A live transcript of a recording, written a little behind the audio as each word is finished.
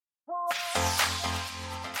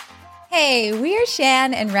Hey, we are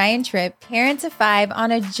Shan and Ryan Tripp, parents of 5,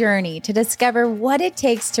 on a journey to discover what it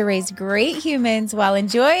takes to raise great humans while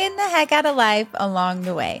enjoying the heck out of life along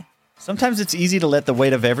the way. Sometimes it's easy to let the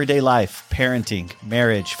weight of everyday life, parenting,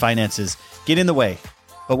 marriage, finances get in the way.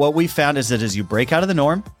 But what we found is that as you break out of the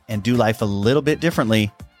norm and do life a little bit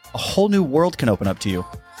differently, a whole new world can open up to you.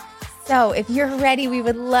 So if you're ready, we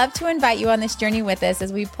would love to invite you on this journey with us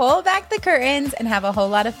as we pull back the curtains and have a whole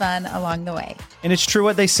lot of fun along the way. And it's true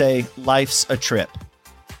what they say, life's a trip.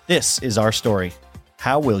 This is our story.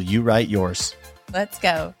 How will you write yours? Let's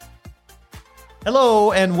go.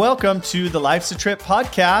 Hello, and welcome to the Life's a Trip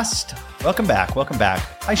podcast. Welcome back.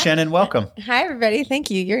 Hi, Shannon. Welcome. Hi, everybody. Thank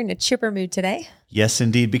you. You're in a chipper mood today. Yes,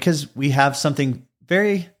 indeed, because we have something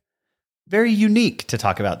very, very unique to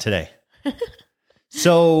talk about today.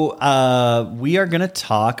 So we are going to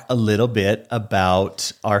talk a little bit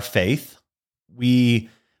about our faith. We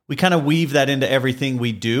kind of weave that into everything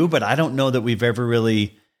we do, but I don't know that we've ever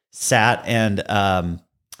really sat and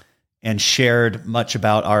shared much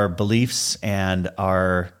about our beliefs and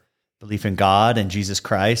our belief in God and Jesus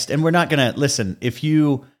Christ. And we're not going to listen.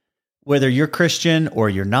 Whether you're Christian or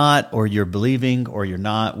you're not, or you're believing or you're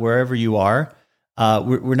not, wherever you are.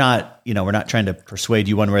 We're not trying to persuade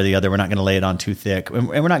you one way or the other. We're not going to lay it on too thick, and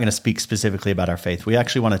we're not going to speak specifically about our faith. We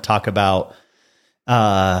actually want to talk about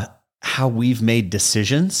how we've made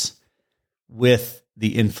decisions with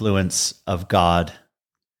the influence of God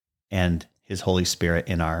and His Holy Spirit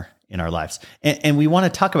in our lives. And we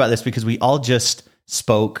want to talk about this because we all just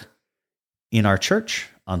spoke in our church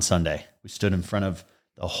on Sunday. We stood in front of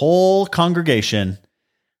the whole congregation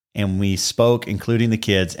and we spoke, including the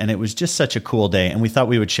kids, and it was just such a cool day. And we thought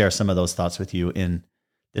we would share some of those thoughts with you in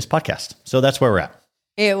this podcast. So that's where we're at.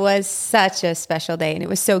 It was such a special day, and it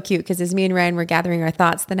was so cute because as me and Ryan were gathering our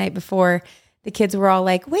thoughts the night before, the kids were all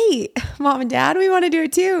like, wait, Mom and Dad, we want to do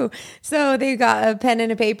it too. So they got a pen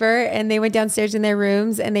and a paper, and they went downstairs in their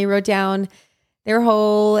rooms, and they wrote down their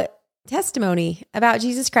whole testimony about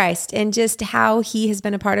Jesus Christ and just how He has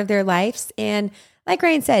been a part of their lives. And like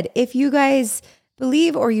Ryan said, if you guys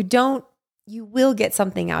believe or you don't, you will get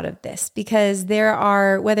something out of this, because there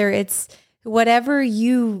are, whether it's whatever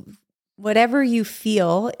you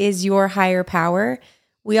feel is your higher power,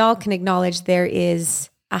 we all can acknowledge there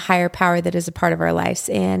is a higher power that is a part of our lives.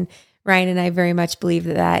 And Ryan and I very much believe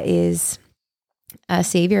that that is a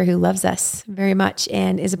Savior who loves us very much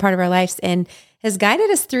and is a part of our lives and has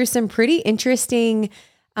guided us through some pretty interesting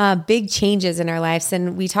big changes in our lives.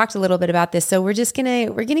 And we talked a little bit about this. So we're going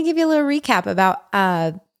to give you a little recap about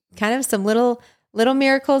kind of some little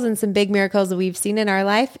miracles and some big miracles that we've seen in our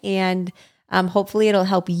life. And hopefully it'll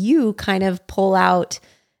help you kind of pull out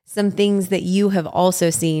some things that you have also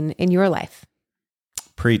seen in your life.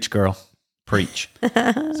 Preach, girl. Preach.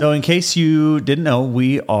 So in case you didn't know,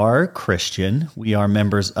 we are Christian. We are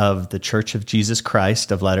members of the Church of Jesus Christ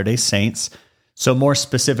of Latter-day Saints. So more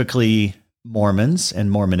specifically, Mormons and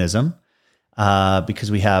Mormonism, because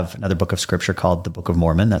we have another book of scripture called the Book of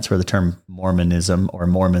Mormon. That's where the term Mormonism or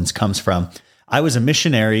Mormons comes from. I was a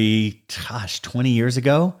missionary, 20 years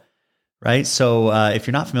ago, right? So if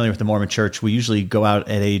you're not familiar with the Mormon church, we usually go out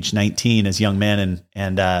at age 19 as young men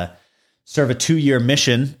and serve a 2-year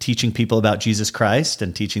mission, teaching people about Jesus Christ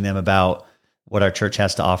and teaching them about what our church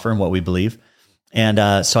has to offer and what we believe.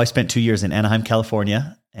 And so I spent 2 years in Anaheim,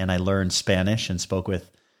 California, and I learned Spanish and spoke with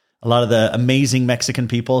a lot of the amazing Mexican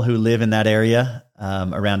people who live in that area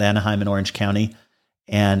around Anaheim and Orange County.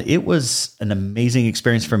 And it was an amazing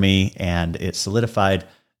experience for me, and it solidified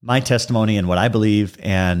my testimony and what I believe,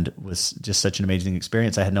 and was just such an amazing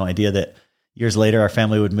experience. I had no idea that years later our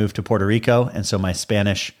family would move to Puerto Rico, and so my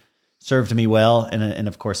Spanish served me well. And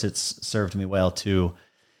of course, it's served me well to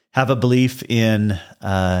have a belief in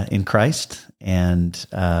Christ. And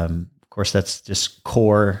of course, that's just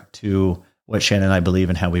core to what Shannon and I believe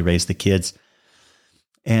and how we raise the kids.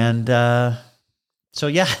 And so,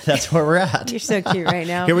 yeah, that's where we're at. You're so cute right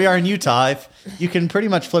now. Here we are in Utah. You can pretty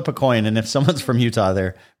much flip a coin. And if someone's from Utah,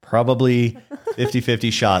 they're probably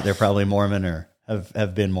 50-50 shot. They're probably Mormon or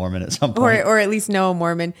have been Mormon at some point. Or at least know a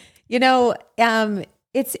Mormon. You know,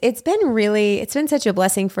 it's been such a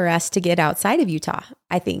blessing for us to get outside of Utah,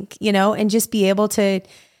 I think, and just be able to.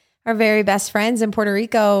 Our very best friends in Puerto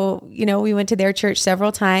Rico, we went to their church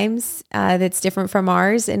several times that's different from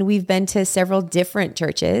ours. And we've been to several different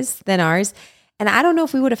churches than ours. And I don't know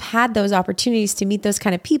if we would have had those opportunities to meet those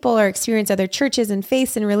kind of people or experience other churches and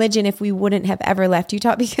faiths and religion if we wouldn't have ever left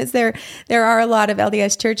Utah, because there are a lot of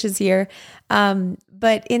LDS churches here.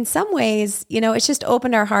 But in some ways, it's just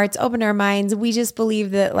opened our hearts, opened our minds. We just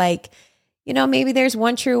believe that maybe there's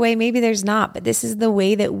one true way, maybe there's not, but this is the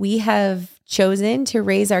way that we have chosen to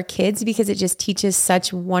raise our kids because it just teaches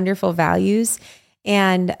such wonderful values.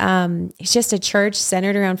 And it's just a church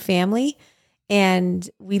centered around family. And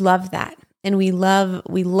we love that. And we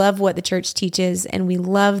love what the church teaches. And we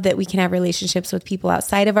love that we can have relationships with people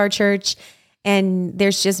outside of our church. And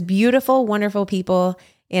there's just beautiful, wonderful people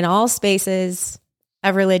in all spaces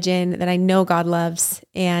of religion that I know God loves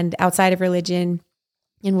and outside of religion.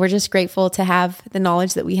 And we're just grateful to have the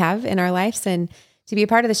knowledge that we have in our lives and to be a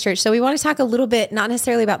part of this church. So we want to talk a little bit, not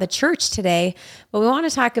necessarily about the church today, but we want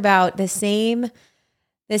to talk about the same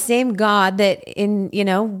God that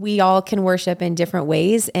we all can worship in different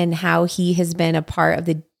ways and how he has been a part of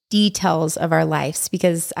the details of our lives.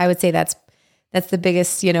 Because I would say that's the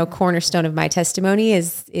biggest, cornerstone of my testimony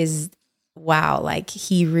is wow, like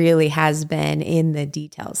he really has been in the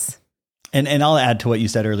details. And I'll add to what you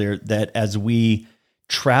said earlier that as we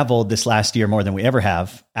traveled this last year more than we ever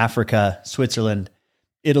have, Africa, Switzerland,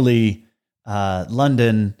 Italy,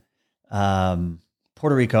 London,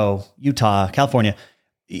 Puerto Rico, Utah, California,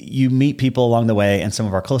 you meet people along the way and some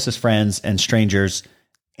of our closest friends and strangers.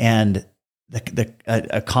 And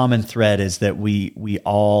a common thread is that we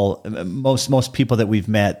all, most people that we've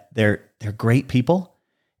met, they're great people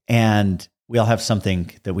and we all have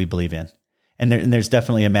something that we believe in. And there's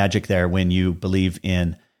definitely a magic there when you believe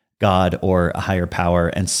in God or a higher power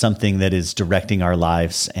and something that is directing our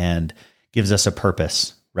lives and gives us a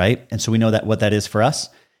purpose, right? And so we know that what that is for us.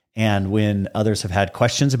 And when others have had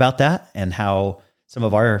questions about that and how some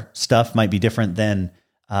of our stuff might be different than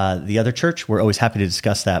the other church, we're always happy to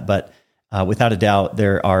discuss that. But without a doubt,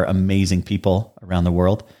 there are amazing people around the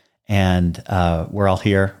world, and we're all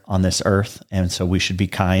here on this earth. And so we should be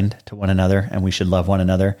kind to one another, and we should love one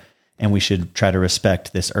another, and we should try to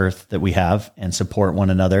respect this earth that we have and support one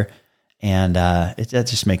another. And that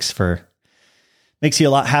just makes you a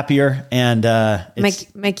lot happier. And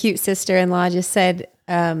my cute sister-in-law just said,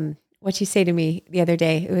 what you say to me the other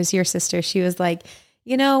day, it was your sister. She was like,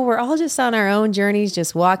 we're all just on our own journeys,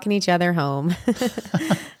 just walking each other home.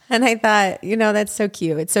 And I thought, that's so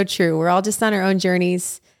cute. It's so true. We're all just on our own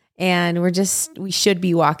journeys and we should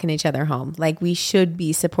be walking each other home. Like we should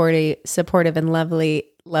be supportive and lovely.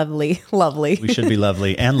 We should be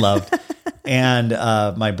lovely and loved. And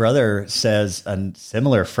my brother says a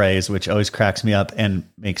similar phrase, which always cracks me up and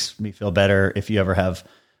makes me feel better if you ever have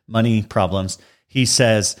money problems. He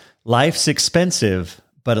says, life's expensive,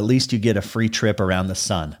 but at least you get a free trip around the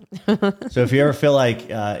sun. So if you ever feel like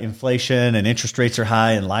inflation and interest rates are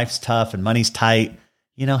high and life's tough and money's tight,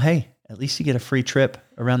 hey, at least you get a free trip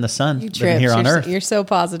around the sun here on Earth. You're so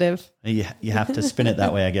positive. You have to spin it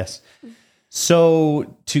that way, I guess.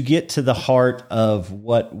 So to get to the heart of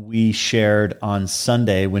what we shared on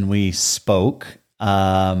Sunday when we spoke,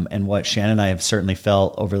 and what Shannon and I have certainly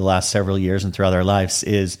felt over the last several years and throughout our lives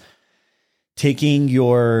is taking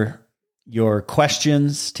your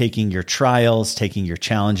questions, taking your trials, taking your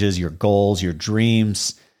challenges, your goals, your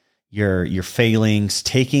dreams, your failings,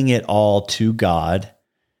 taking it all to God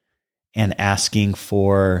and asking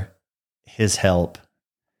for his help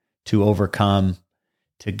to overcome,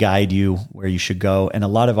 to guide you where you should go. And a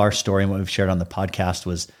lot of our story and what we've shared on the podcast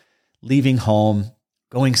was leaving home,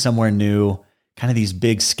 going somewhere new, kind of these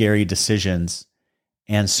big, scary decisions.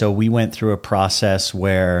 And so we went through a process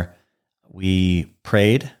where we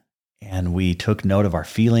prayed and we took note of our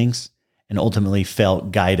feelings and ultimately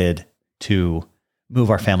felt guided to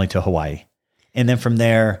move our family to Hawaii. And then from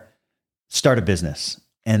there, start a business.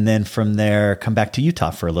 And then from there, come back to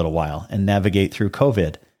Utah for a little while and navigate through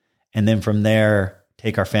COVID. And then from there,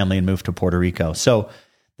 take our family and move to Puerto Rico. So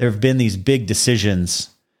there have been these big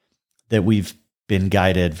decisions that we've been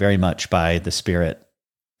guided very much by the Spirit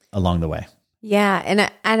along the way. Yeah.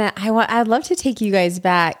 And I'd love to take you guys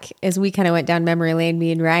back as we kind of went down memory lane,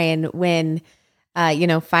 me and Ryan, when,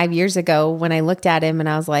 5 years ago, when I looked at him and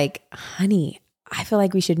I was like, honey, I feel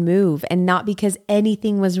like we should move. And not because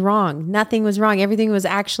anything was wrong. Nothing was wrong. Everything was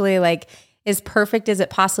actually like as perfect as it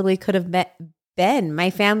possibly could have been. My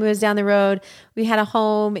family was down the road. We had a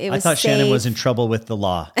home. It was I thought safe. Shannon was in trouble with the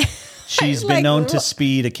law. She's been known to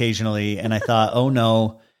speed occasionally. And I thought, oh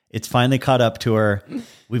no, it's finally caught up to her.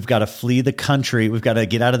 We've got to flee the country. We've got to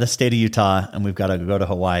get out of the state of Utah and we've got to go to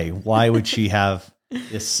Hawaii. Why would she have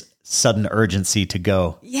this sudden urgency to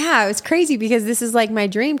go? Yeah, it was crazy because this is like my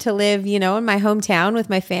dream to live, in my hometown with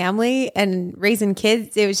my family and raising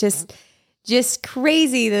kids. It was just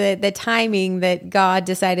crazy the timing that God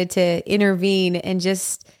decided to intervene and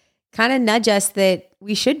just kind of nudge us that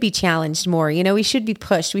we should be challenged more. We should be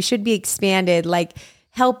pushed. We should be expanded, like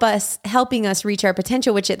helping us reach our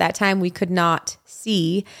potential, which at that time we could not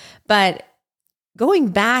see. But going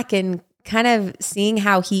back and kind of seeing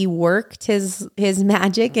how he worked his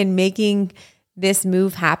magic and making this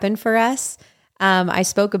move happen for us. I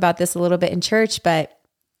spoke about this a little bit in church, but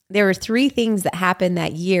there were 3 things that happened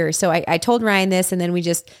that year. So I told Ryan this, and then we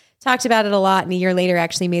just talked about it a lot. And a year later,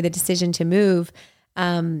 actually made the decision to move.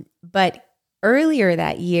 But earlier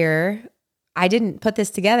that year, I didn't put this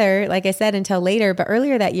together, like I said, until later. But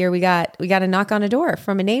earlier that year, we got a knock on a door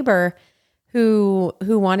from a neighbor who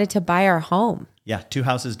wanted to buy our home. Yeah, 2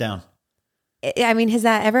 houses down. I mean, has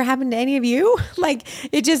that ever happened to any of you? Like,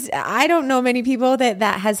 I don't know many people that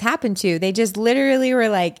has happened to. They just literally were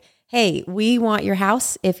like, hey, we want your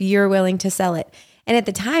house if you're willing to sell it. And at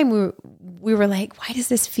the time, we were like, why does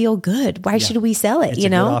this feel good? Why should we sell it? It's a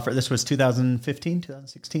good offer. This was 2015,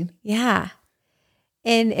 2016. Yeah.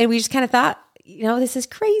 And we just kind of thought, this is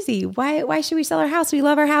crazy. Why should we sell our house? We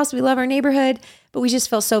love our house. We love our neighborhood, but we just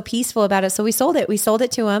feel so peaceful about it. So we sold it. We sold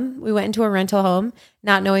it to him. We went into a rental home,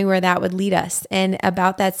 not knowing where that would lead us. And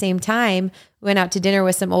about that same time, we went out to dinner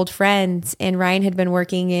with some old friends, and Ryan had been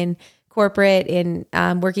working in corporate and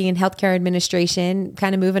working in healthcare administration,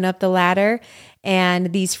 kind of moving up the ladder.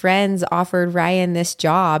 And these friends offered Ryan this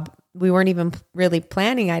job. We weren't even really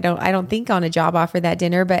planning, I don't think, on a job offer that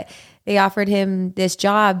dinner, but they offered him this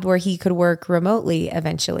job where he could work remotely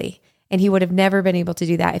eventually. And he would have never been able to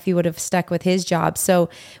do that if he would have stuck with his job. So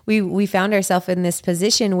we found ourselves in this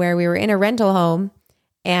position where we were in a rental home,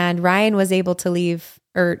 and Ryan was able to leave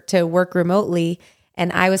or to work remotely.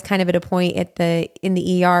 And I was kind of at a point in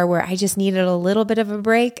the ER where I just needed a little bit of a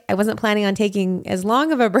break. I wasn't planning on taking as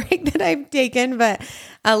long of a break that I've taken, but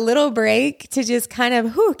a little break to just kind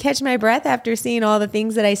of catch my breath after seeing all the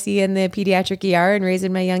things that I see in the pediatric ER and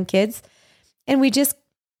raising my young kids. And we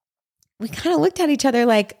kind of looked at each other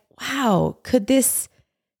like, wow,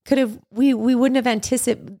 we wouldn't have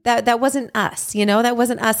anticipated that. That wasn't us, that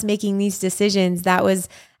wasn't us making these decisions.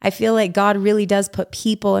 I feel like God really does put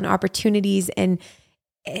people and opportunities and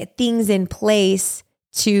things in place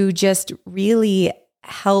to just really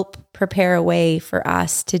help prepare a way for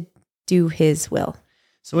us to do his will.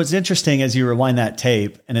 So it's interesting as you rewind that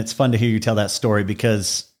tape, and it's fun to hear you tell that story,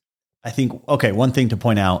 because I think, one thing to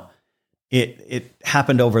point out, it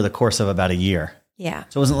happened over the course of about a year. Yeah.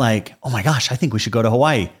 So it wasn't like, oh my gosh, I think we should go to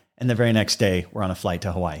Hawaii. And the very next day we're on a flight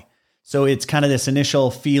to Hawaii. So it's kind of this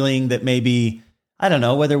initial feeling that maybe, I don't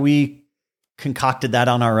know whether we concocted that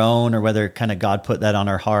on our own or whether kind of God put that on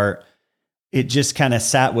our heart. It just kind of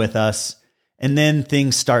sat with us, and then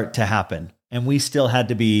things start to happen. And we still had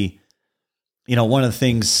to be, one of the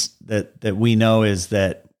things that we know is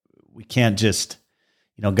that we can't just,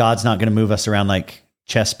 God's not going to move us around like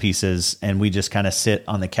chess pieces and we just kind of sit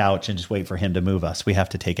on the couch and just wait for him to move us. We have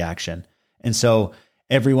to take action. And so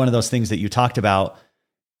every one of those things that you talked about,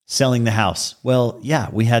 selling the house. Well, yeah,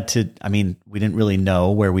 we didn't really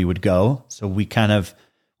know where we would go. So we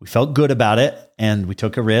felt good about it, and we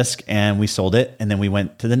took a risk and we sold it. And then we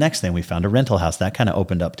went to the next thing. We found a rental house that kind of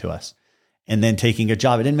opened up to us. And then taking a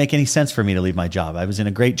job, it didn't make any sense for me to leave my job. I was in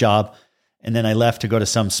a great job. And then I left to go to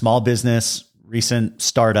some small business, recent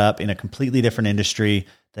startup in a completely different industry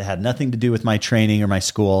that had nothing to do with my training or my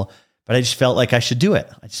school, but I just felt like I should do it.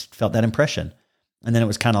 I just felt that impression. And then it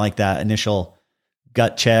was kind of like that initial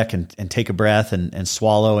gut check and take a breath and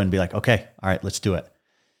swallow and be like, okay, all right, let's do it.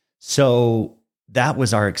 So that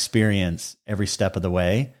was our experience every step of the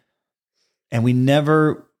way. And we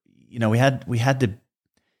never, we had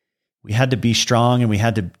to be strong and we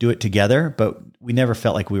had to do it together, but we never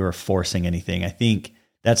felt like we were forcing anything. I think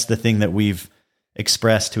that's the thing that we've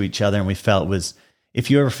expressed to each other, and we felt was,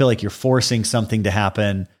 if you ever feel like you're forcing something to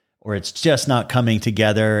happen or it's just not coming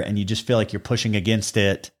together and you just feel like you're pushing against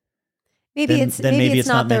it, maybe it's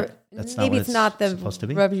not the supposed to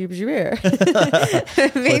be. Let's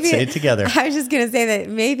say it together. I was just going to say that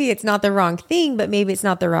maybe it's not the wrong thing, but maybe it's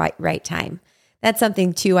not the right time. That's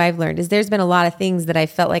something too I've learned, is there's been a lot of things that I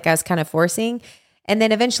felt like I was kind of forcing, and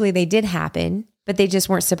then eventually they did happen, but they just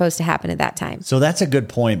weren't supposed to happen at that time. So that's a good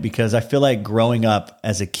point, because I feel like growing up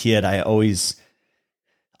as a kid, I always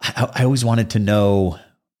wanted to know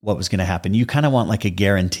what was going to happen. You kind of want like a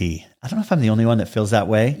guarantee. I don't know if I'm the only one that feels that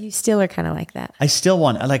way. You still are kind of like that. I still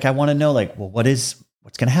want, I want to know, well, what's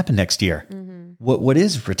going to happen next year? Mm-hmm. What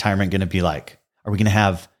is retirement going to be like? Are we going to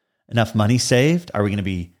have enough money saved? Are we going to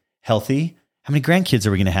be healthy? How many grandkids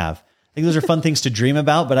are we going to have? I think those are fun things to dream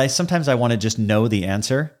about, but sometimes I want to just know the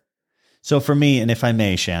answer. So for me, and if I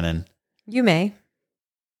may, Shannon. You may.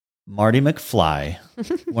 Marty McFly,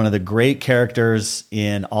 one of the great characters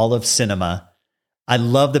in all of cinema. I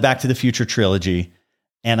love the Back to the Future trilogy,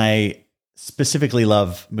 and I specifically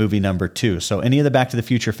love movie number 2. So any of the Back to the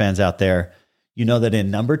Future fans out there, you know that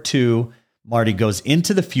in number 2, Marty goes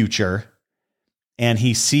into the future and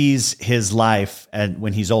he sees his life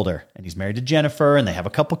when he's older, and he's married to Jennifer, and they have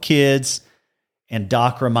a couple kids, and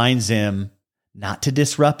Doc reminds him not to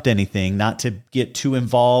disrupt anything, not to get too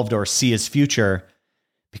involved or see his future,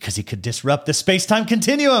 because he could disrupt the space-time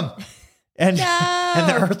continuum and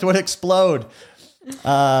the earth would explode.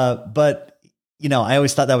 But, I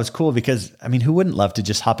always thought that was cool because, who wouldn't love to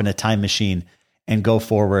just hop in a time machine and go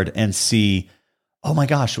forward and see, oh my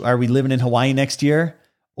gosh, are we living in Hawaii next year?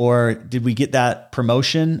 Or did we get that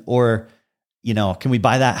promotion? Or, can we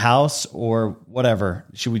buy that house or whatever?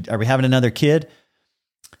 Are we having another kid?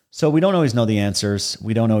 So we don't always know the answers.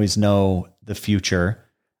 We don't always know the future.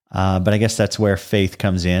 But I guess that's where faith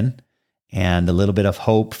comes in, and a little bit of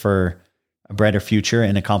hope for a brighter future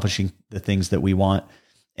and accomplishing the things that we want.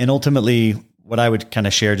 And ultimately, what I would kind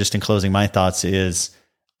of share just in closing my thoughts is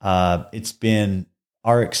it's been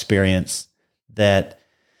our experience that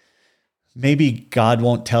maybe God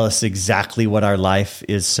won't tell us exactly what our life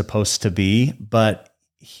is supposed to be, but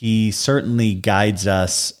he certainly guides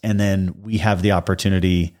us, and then we have the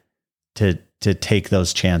opportunity to take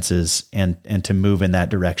those chances and to move in that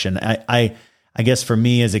direction. I guess for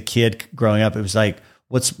me as a kid growing up, it was like,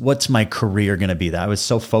 what's my career going to be? That I was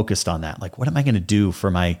so focused on that. Like, what am I going to do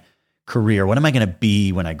for my career? What am I going to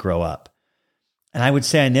be when I grow up? And I would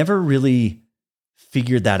say I never really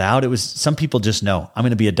figured that out. It was, some people just know I'm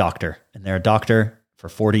going to be a doctor, and they're a doctor for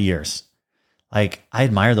 40 years. Like, I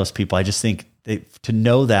admire those people. I just think to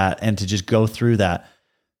know that and to just go through that.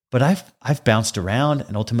 But I've bounced around,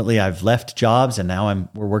 and ultimately I've left jobs, and now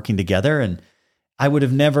we're working together, and I would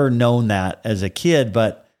have never known that as a kid.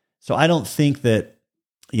 But so I don't think that,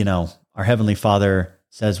 our Heavenly Father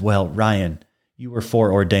says, well, Ryan, you were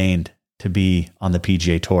foreordained to be on the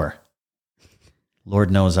PGA Tour.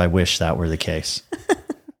 Lord knows I wish that were the case.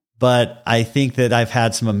 But I think that I've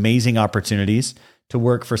had some amazing opportunities to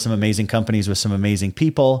work for some amazing companies with some amazing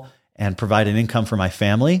people and provide an income for my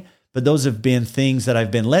family. But those have been things that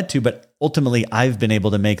I've been led to, but ultimately I've been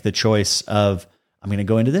able to make the choice of, I'm going to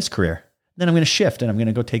go into this career, then I'm going to shift and I'm going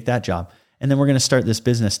to go take that job. And then we're going to start this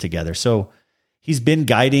business together. So he's been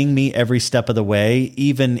guiding me every step of the way,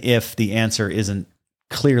 even if the answer isn't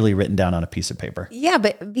clearly written down on a piece of paper. Yeah,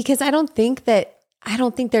 but because I don't think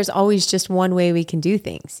there's always just one way we can do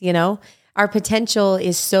things. Our potential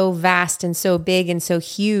is so vast and so big and so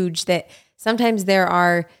huge that sometimes there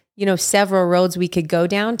are, several roads we could go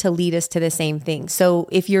down to lead us to the same thing. So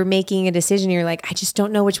if you're making a decision, you're like, I just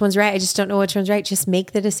don't know which one's right. Just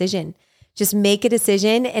make the decision. Just make a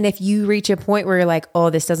decision. And if you reach a point where you're like,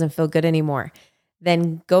 oh, this doesn't feel good anymore,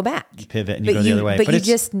 then go back. You pivot and you go the other way. But you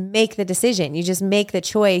just make the decision. You just make the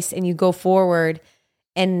choice and you go forward.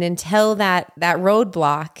 And until that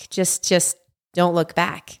roadblock, just don't look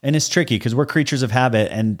back. And it's tricky because we're creatures of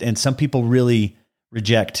habit, and some people really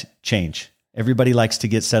reject change. Everybody likes to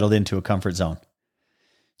get settled into a comfort zone.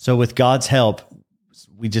 So with God's help,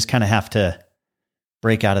 we just kind of have to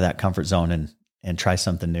break out of that comfort zone and try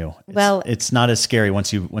something new. It's not as scary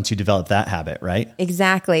once you develop that habit, right?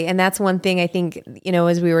 Exactly. And that's one thing I think,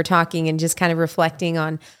 as we were talking and just kind of reflecting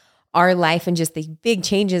on our life and just the big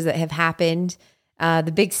changes that have happened,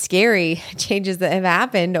 the big scary changes that have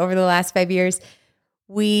happened over the last 5 years,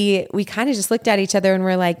 we kind of just looked at each other and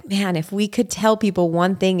we're like, man, if we could tell people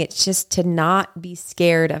one thing, it's just to not be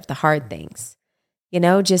scared of the hard things.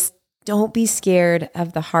 Just don't be scared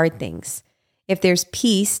of the hard things. If there's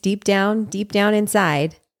peace deep down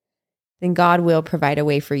inside, then God will provide a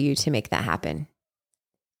way for you to make that happen.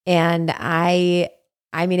 And I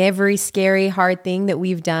mean, every scary, hard thing that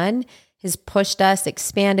we've done has pushed us,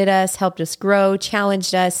 expanded us, helped us grow,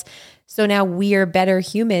 challenged us. So now we are better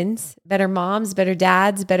humans, better moms, better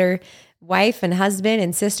dads, better wife and husband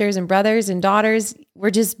and sisters and brothers and daughters. We're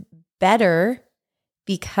just better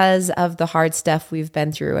because of the hard stuff we've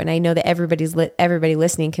been through. And I know that everybody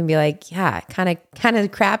listening can be like, yeah, kind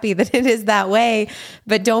of crappy that it is that way,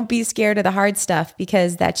 but don't be scared of the hard stuff,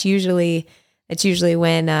 because that's usually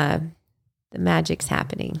when the magic's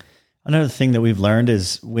happening. Another thing that we've learned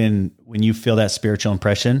is when you feel that spiritual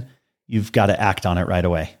impression, you've got to act on it right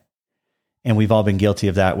away. And we've all been guilty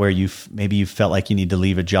of that, where you felt like you need to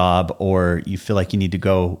leave a job, or you feel like you need to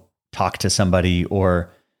go talk to somebody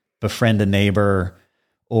or befriend a neighbor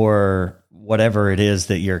or whatever it is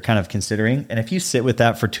that you're kind of considering. And if you sit with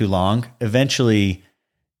that for too long, eventually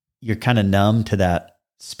you're kind of numb to that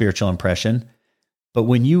spiritual impression. But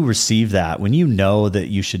when you receive that, when you know that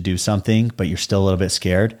you should do something, but you're still a little bit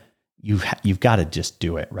scared, you've got to just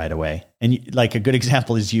do it right away. And like a good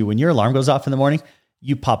example is when your alarm goes off in the morning,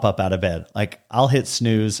 you pop up out of bed. Like, I'll hit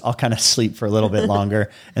snooze, I'll kind of sleep for a little bit longer,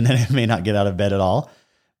 and then I may not get out of bed at all.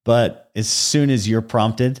 But as soon as you're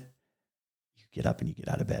prompted, get up and you get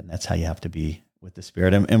out of bed. And that's how you have to be with the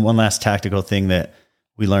Spirit. And one last tactical thing that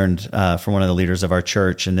we learned from one of the leaders of our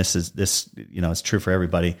church, and this it's true for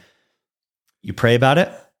everybody. You pray about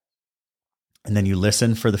it, and then you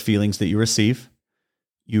listen for the feelings that you receive.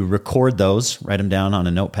 You record those, write them down on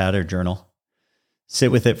a notepad or journal,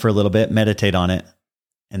 sit with it for a little bit, meditate on it,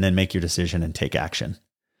 and then make your decision and take action.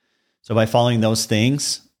 So by following those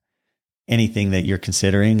things, anything that you're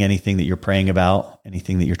considering, anything that you're praying about,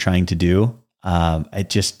 anything that you're trying to do,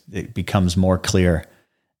 it becomes more clear.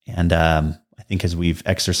 And I think as we've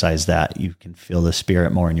exercised that, you can feel the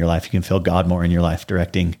Spirit more in your life. You can feel God more in your life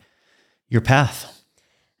directing your path.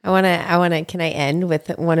 Can I end with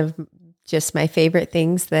one of just my favorite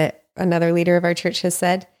things that another leader of our church has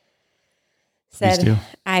said?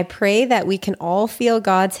 I pray that we can all feel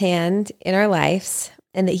God's hand in our lives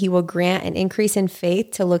and that he will grant an increase in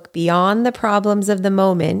faith to look beyond the problems of the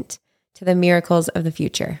moment to the miracles of the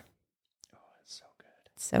future. Oh, that's so good.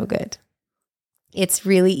 So good. It's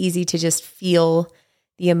really easy to just feel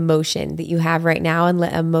the emotion that you have right now and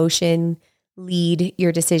let emotion lead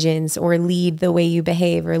your decisions or lead the way you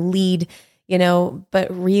behave or lead, but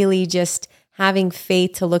really just having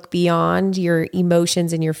faith to look beyond your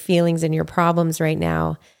emotions and your feelings and your problems right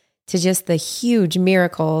now to just the huge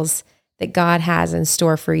miracles that God has in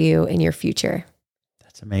store for you in your future.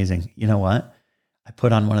 That's amazing. You know what? I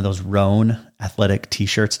put on one of those Roan athletic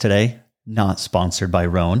t-shirts today, not sponsored by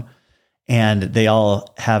Roan. And they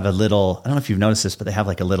all have a little, I don't know if you've noticed this, but they have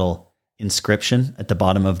like a little inscription at the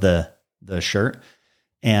bottom of the shirt.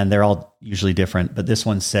 And they're all usually different. But this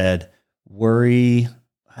one said, worry,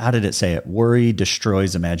 how did it say it? Worry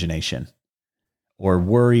destroys imagination, or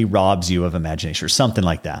worry robs you of imagination, or something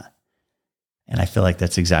like that. And I feel like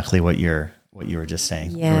that's exactly what you were just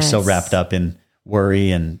saying. Yes. We're so wrapped up in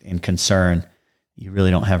worry and concern. You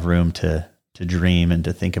really don't have room to dream and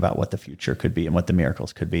to think about what the future could be and what the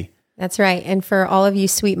miracles could be. That's right. And for all of you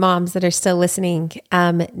sweet moms that are still listening,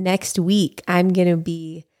 next week, I'm going to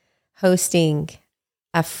be hosting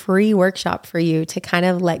a free workshop for you to kind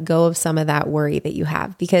of let go of some of that worry that you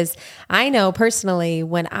have. Because I know personally,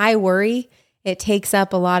 when I worry, it takes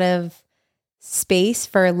up a lot of space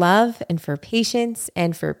for love and for patience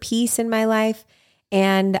and for peace in my life.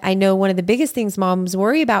 And I know one of the biggest things moms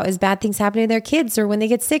worry about is bad things happening to their kids or when they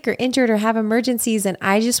get sick or injured or have emergencies. And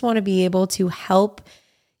I just want to be able to help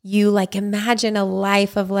you imagine a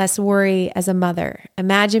life of less worry as a mother.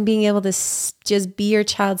 Imagine being able to just be your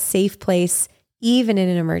child's safe place, even in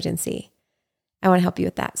an emergency. I want to help you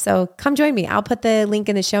with that. So come join me. I'll put the link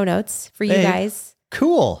in the show notes for you guys.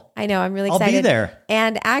 Cool. I know. I'm really excited. I'll be there.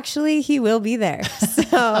 And actually, he will be there.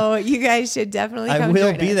 So you guys should definitely come I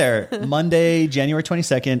will join be us. there Monday, January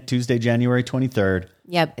 22nd, Tuesday, January 23rd.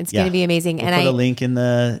 Yep. It's going to be amazing. We'll put a link in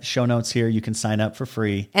the show notes here. You can sign up for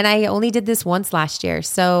free. And I only did this once last year.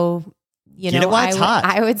 So, Get it while it's hot.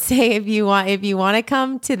 I would say if you want to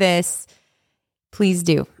come to this, please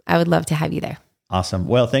do. I would love to have you there. Awesome.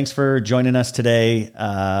 Well, thanks for joining us today.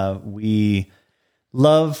 We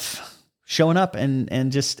love showing up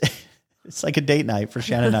and just, it's like a date night for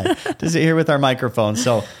Shannon and I to sit here with our microphone.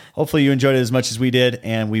 So hopefully you enjoyed it as much as we did,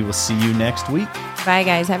 and we will see you next week. Bye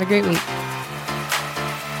guys. Have a great week.